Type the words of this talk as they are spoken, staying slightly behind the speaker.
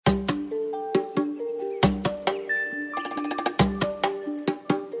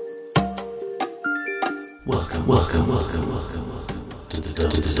welcome to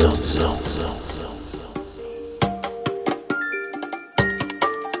the Dub Zone.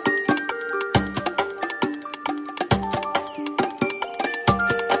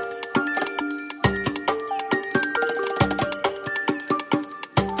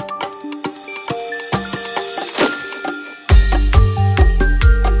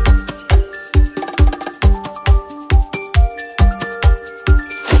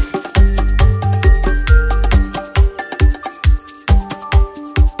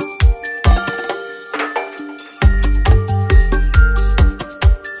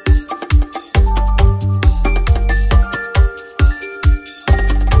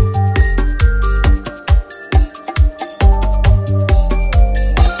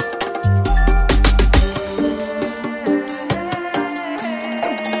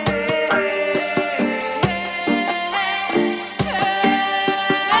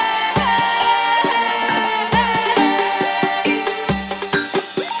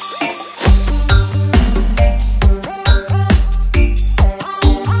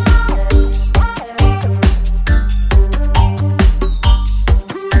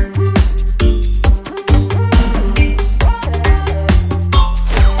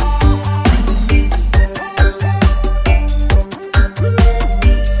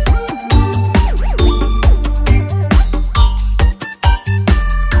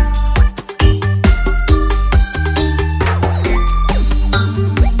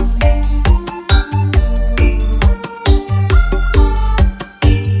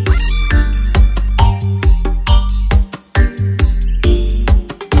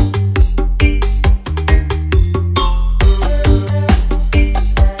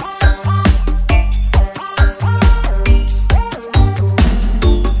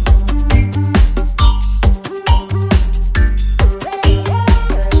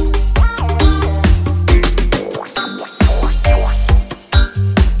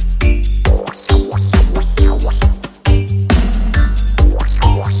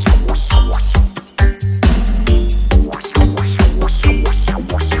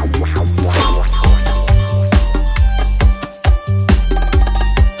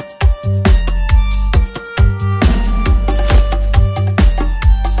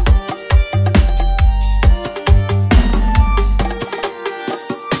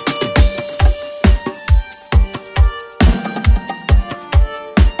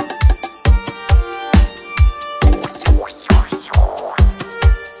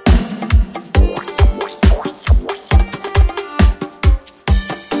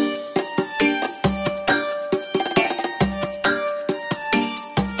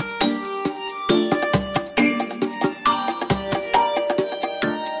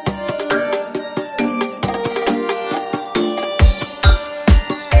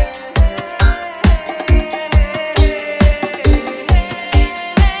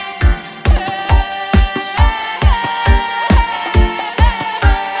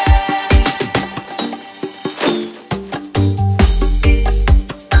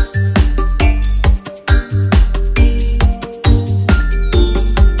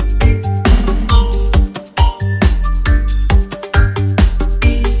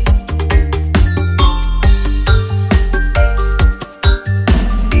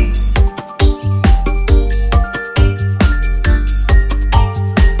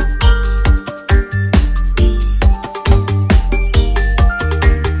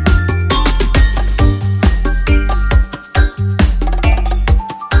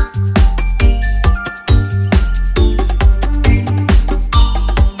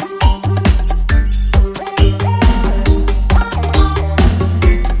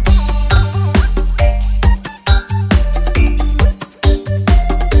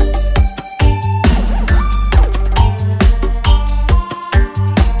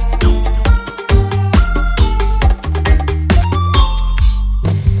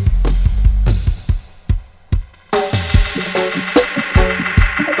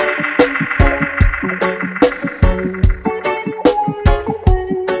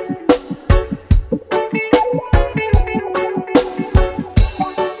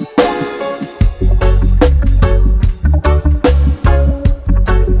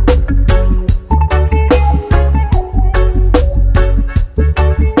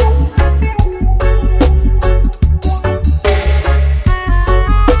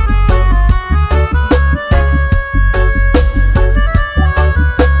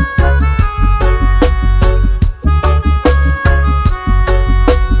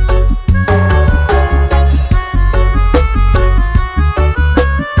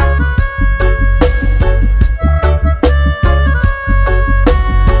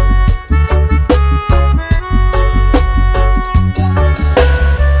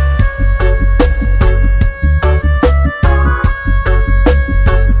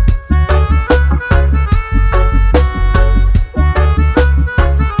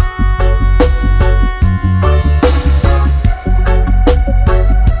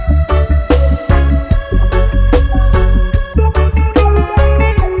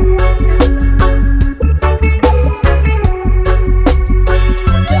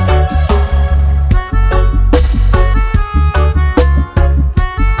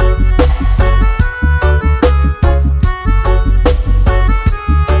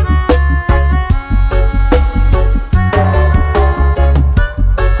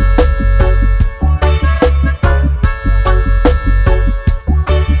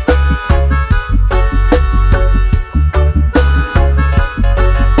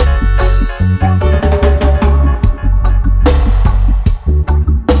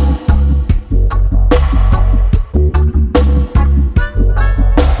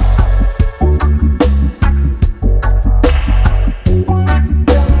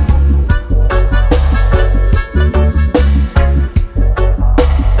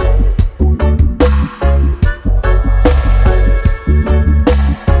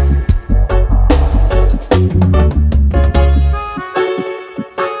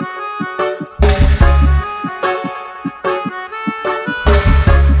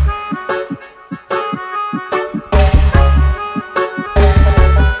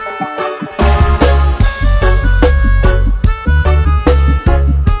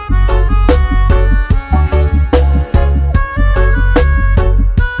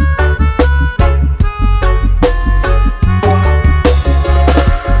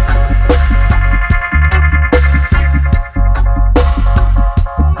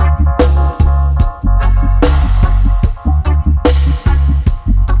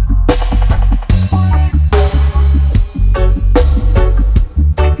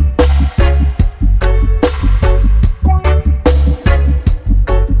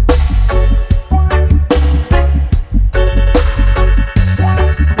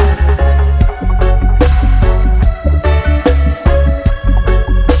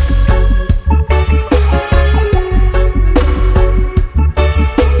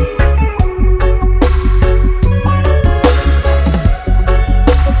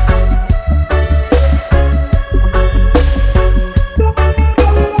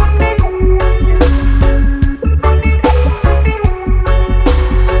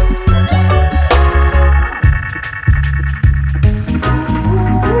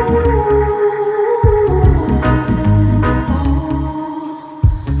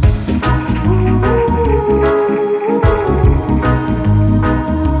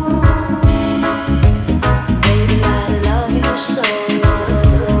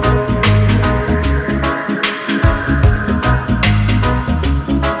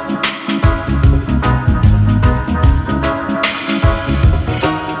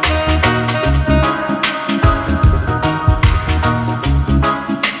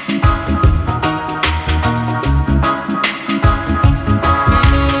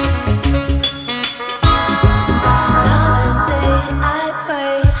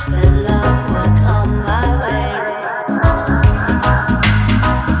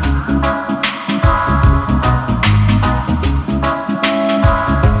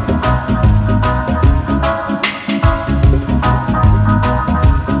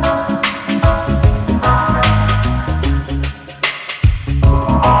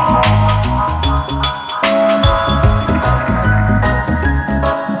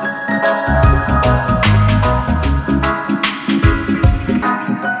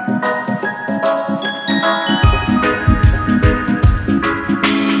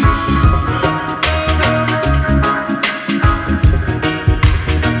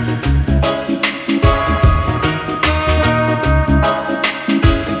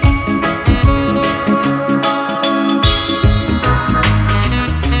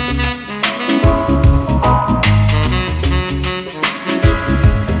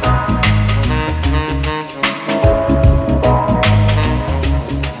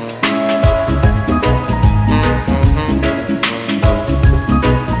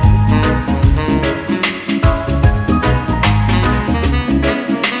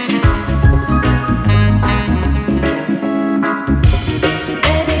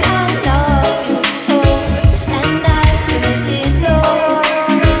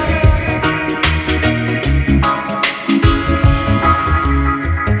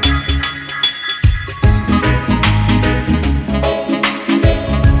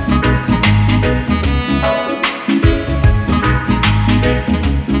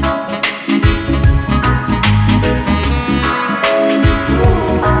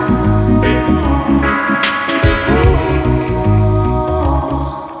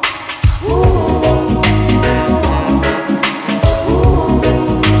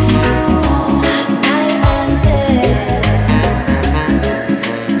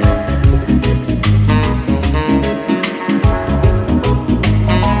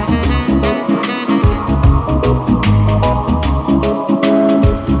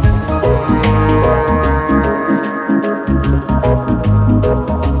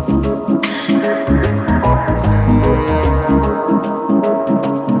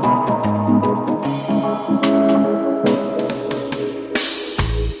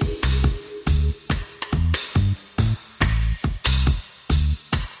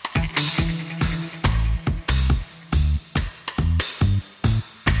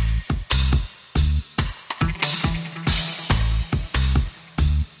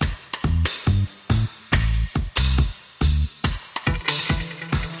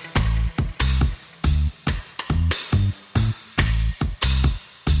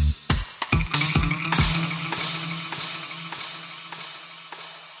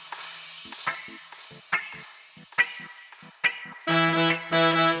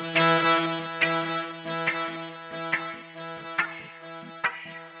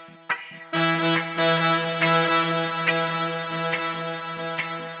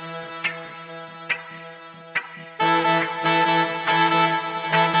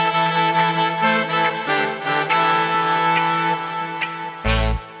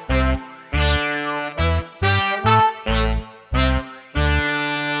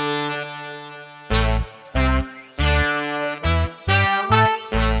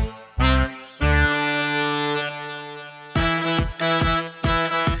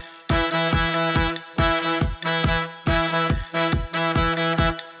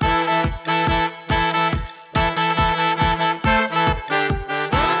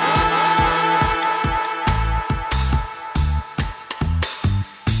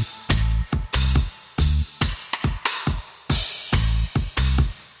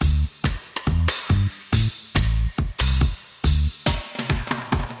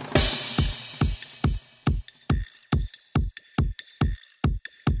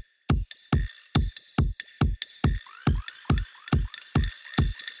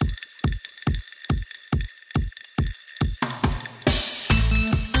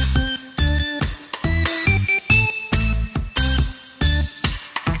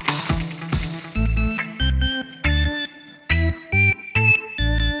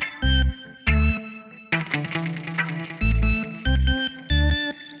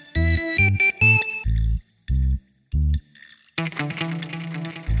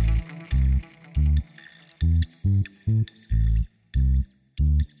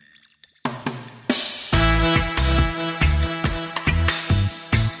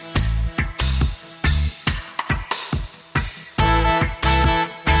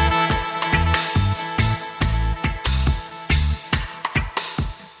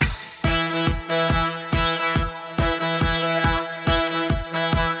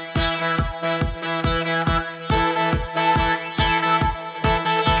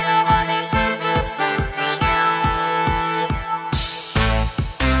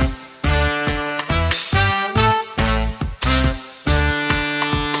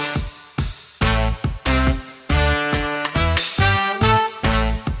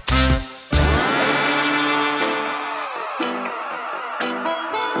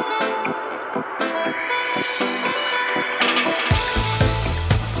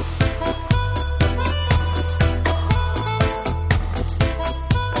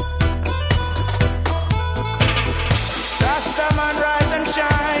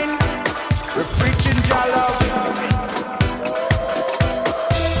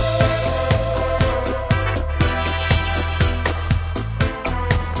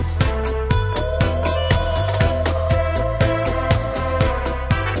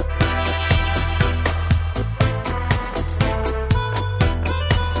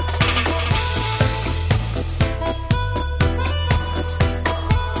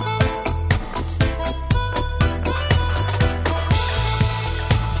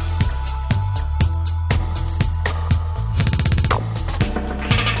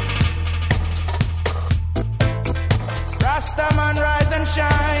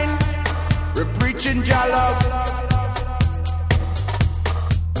 Jah love.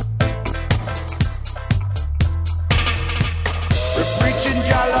 We're preaching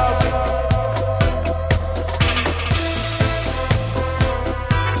Jah love.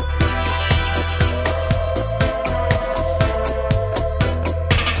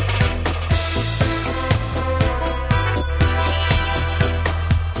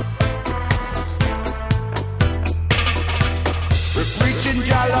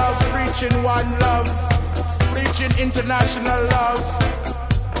 Preaching one love, preaching international love.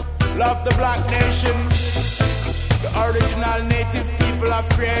 Love the black nation, the original native people of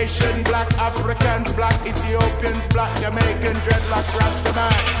creation. Black Africans, black Ethiopians, black Jamaicans, dreadlocks,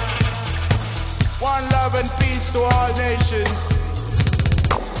 Rastaman. One love and peace to all nations.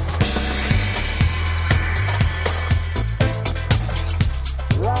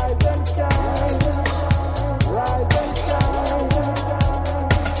 Rise and shine, rise and shine.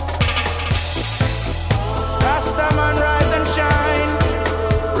 Rastaman, rise and shine.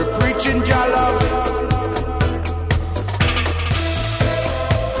 We're preaching Jah love.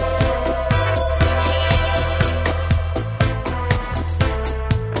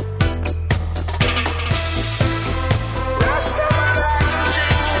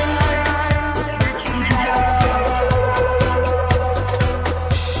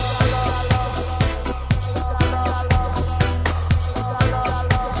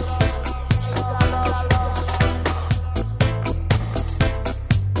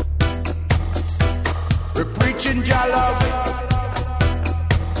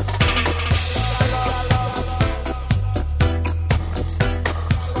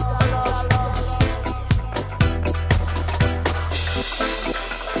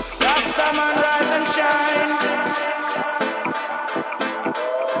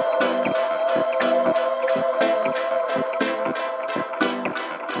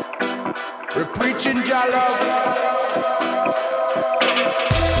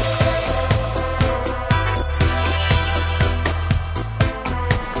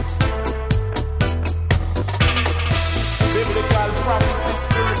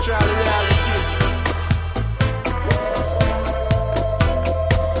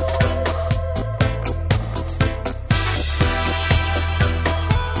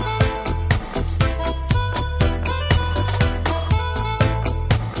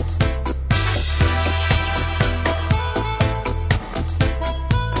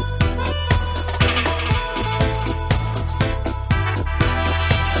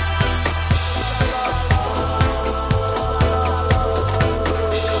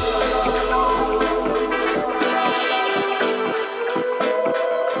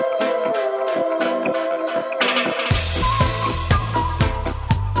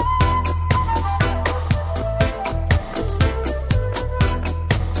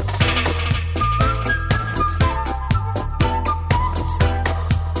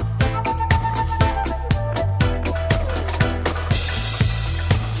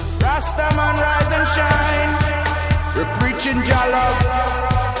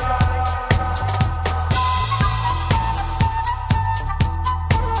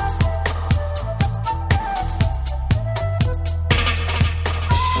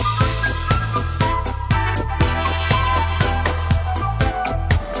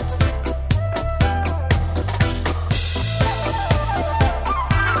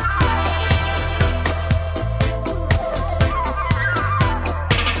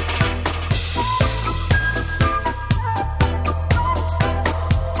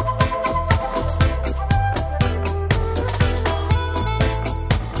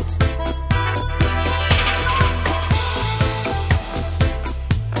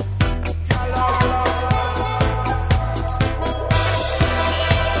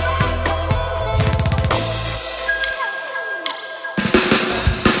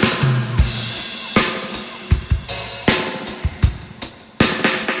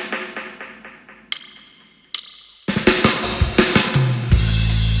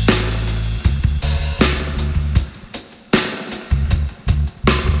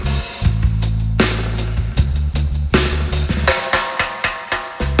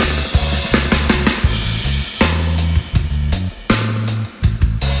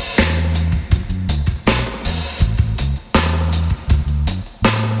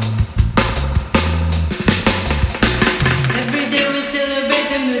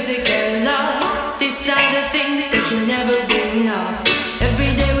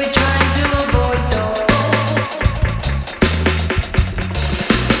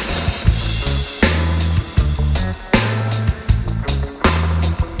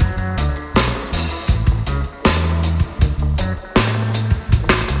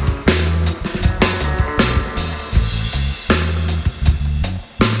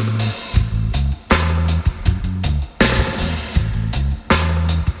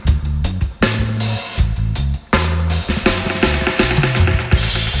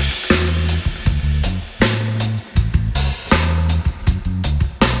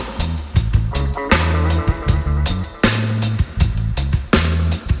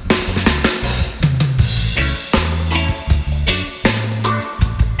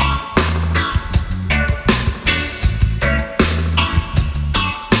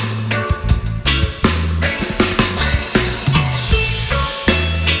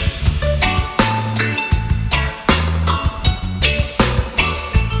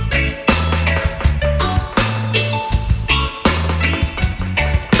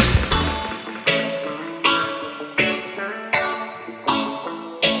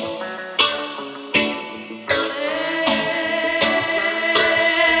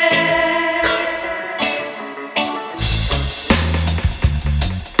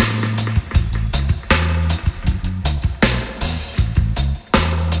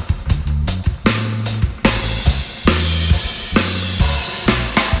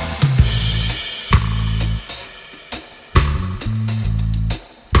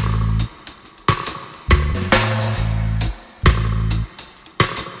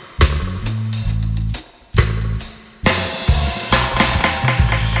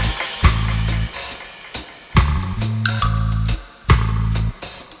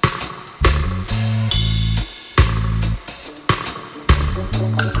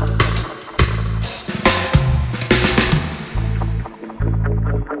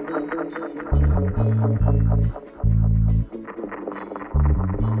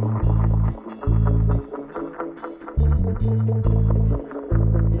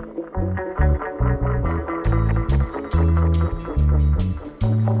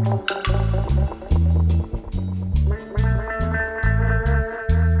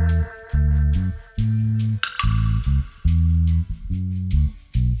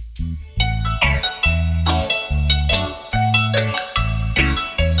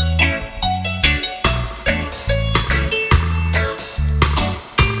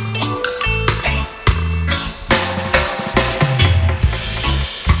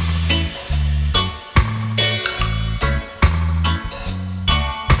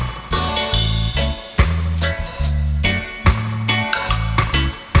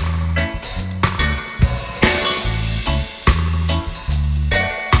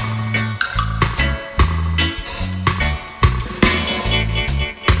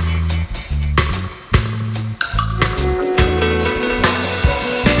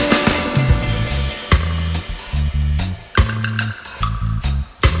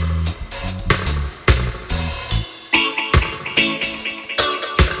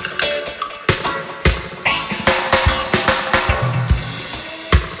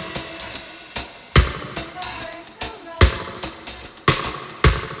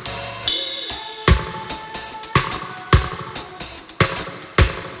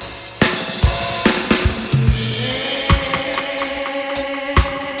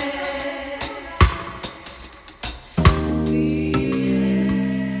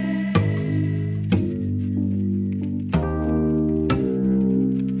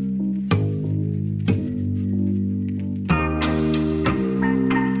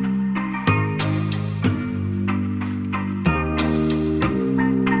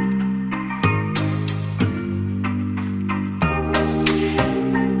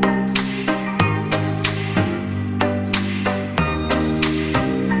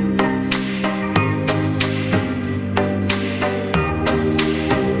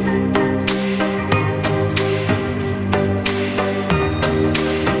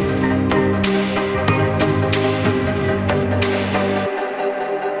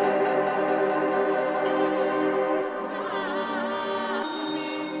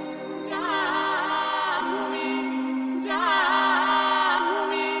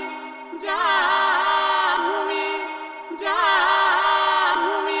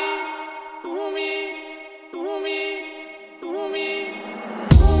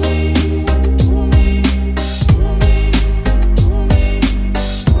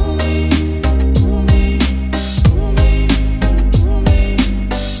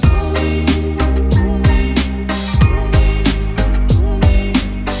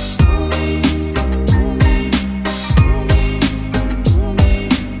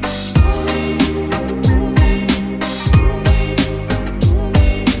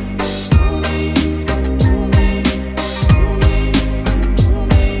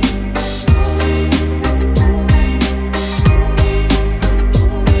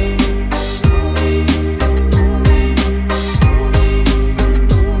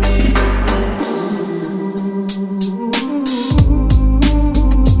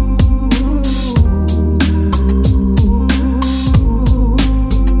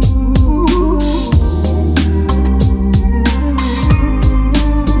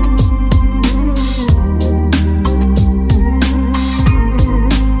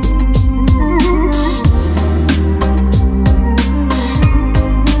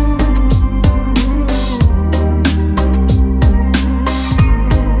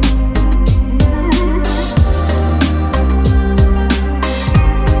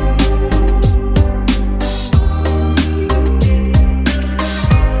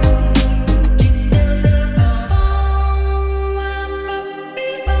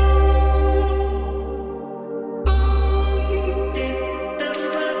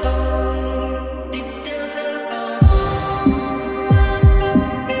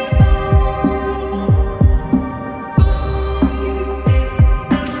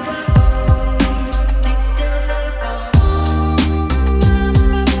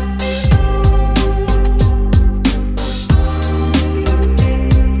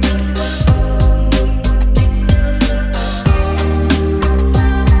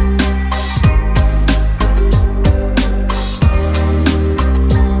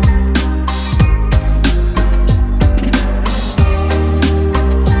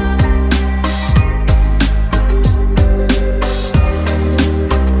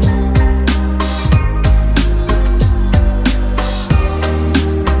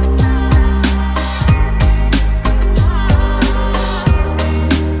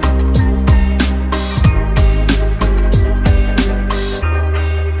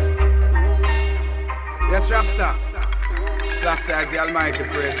 says the Almighty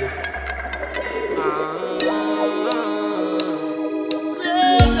praises.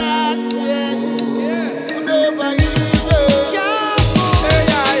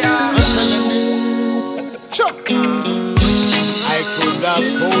 I could have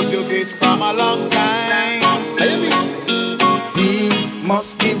told you this from a long time. We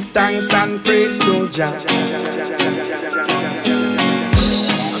must give thanks and praise to Jah.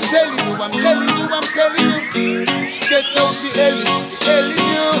 I'm telling you, get out the Ellie,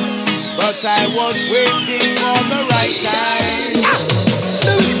 but I was waiting for the right time.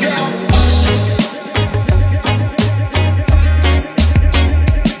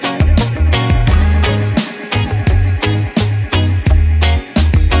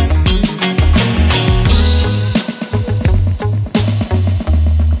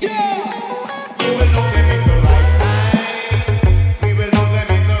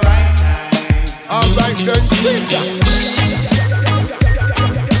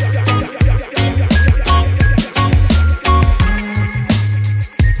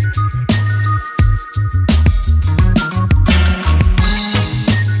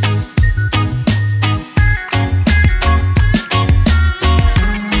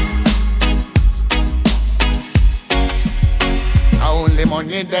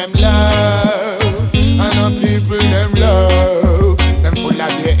 Money them love, and the people them love. Them full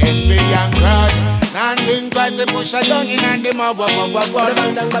of the envy and grudge. Nothing but the push a down in and them a walk.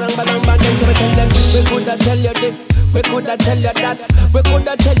 We coulda tell you this, we coulda tell you that, we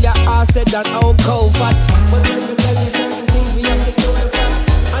coulda tell you I said that how cow fat. But when we tell you certain things, we have to do the facts.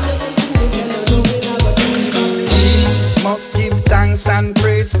 And everything we tell you, we never tell you back. We must give thanks and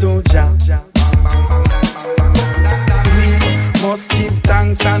praise to Jah. Must give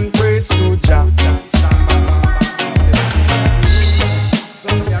thanks and praise to Jah.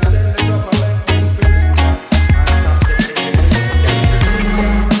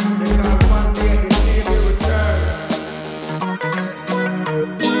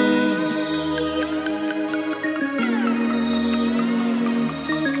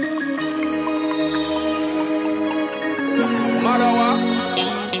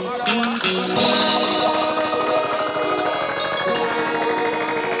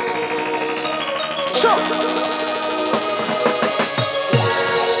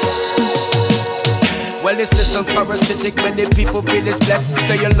 Well, this system parasitic, many people feel it's blessed.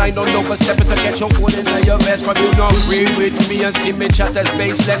 Stay in line, don't overstep it to get your own in your vest. From you don't agree with me and see me chat as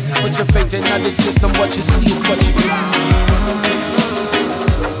baseless. Put your faith in the system, what you see is what you get.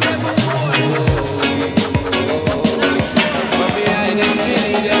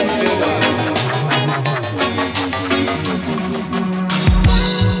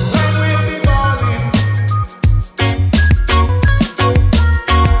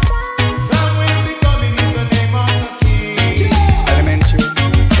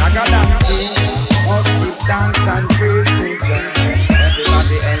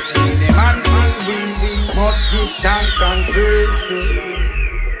 Thanks and praise to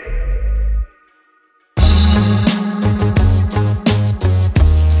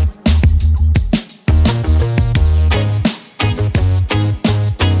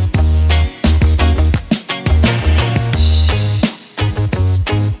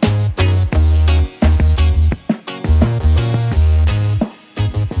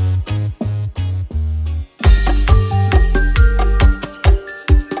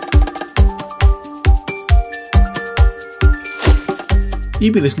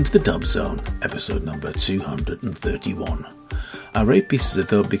You've been listening to The Dub Zone, episode number 231. Our 8 pieces of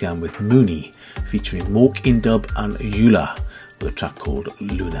dub began with Mooney, featuring Mork in Dub and Eula, with a track called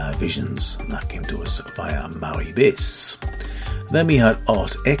Lunar Visions, and that came to us via Maui Bass. Then we had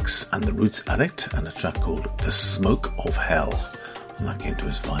Art X and The Roots Addict, and a track called The Smoke of Hell, and that came to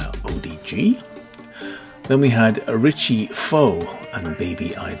us via ODG. Then we had Richie Foe and Baby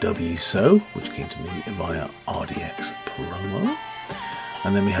IW So, which came to me via RDX Promo.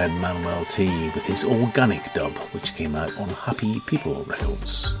 And then we had Manuel T with his Organic Dub, which came out on Happy People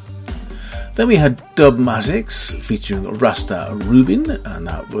Records. Then we had Dubmatics featuring Rasta Rubin, and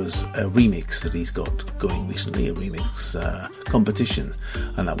that was a remix that he's got going recently, a remix competition.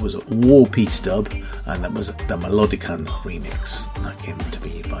 And that was War Peace Dub, and that was the Melodican remix. And that came to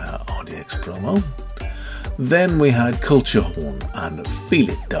me via RDX Promo. Then we had Culture Horn and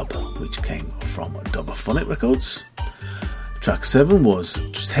Feel It Dub, which came from Dubophonic Records. Track 7 was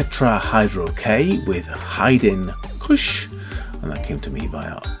Tetrahydro K with Haydn Kush, and that came to me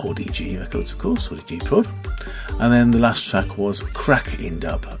via ODG Records, of course, ODG Prod. And then the last track was Crack in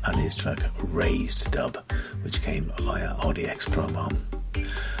Dub and his track Raised Dub, which came via RDX Promo.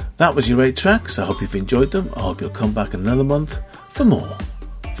 That was your 8 tracks. I hope you've enjoyed them. I hope you'll come back in another month. for more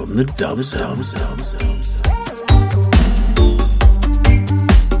from the Dub Zone.